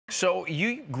So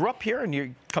you grew up here and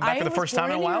you come back for the first time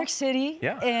in a while? New York City.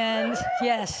 Yeah. And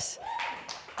yes,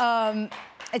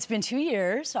 it's been 2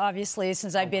 years, obviously,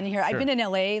 since I've been here. Sure. I've been in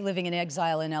LA, living in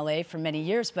exile in LA for many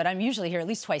years, but I'm usually here at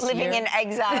least twice a year. Living in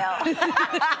exile.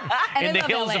 And in the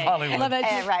hills LA. of Hollywood. I love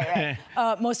it.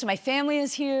 Right. Most of my family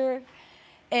is here.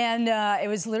 And it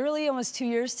was literally almost 2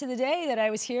 years to the day that I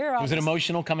was here. Was it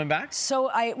emotional coming back? So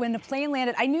when the plane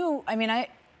landed, I knew,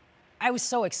 I was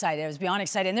so excited. I was beyond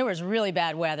excited. And there was really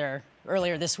bad weather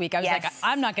earlier this week. I was like,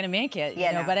 I'm not going to make it.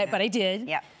 Yeah, you know, but I did.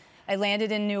 Yeah. I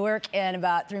landed in Newark, and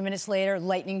about 3 minutes later,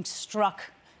 lightning struck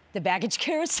the baggage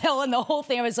carousel and the whole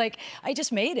thing. I was like, I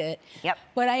just made it. Yep.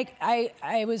 But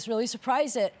I was really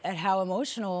surprised at how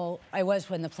emotional I was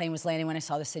when the plane was landing, when I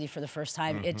saw the city for the first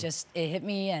time. It hit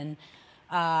me, and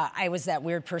I was that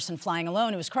weird person flying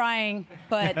alone who was crying,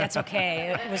 but that's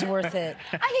okay. It was worth it.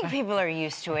 I think people are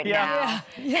used to it now.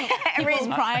 Yeah.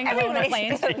 Everybody's crying on the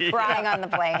plane. Crying on the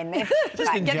plane.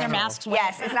 Just in Getting their general. masks wet.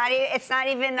 Yes, it's not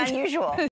even unusual.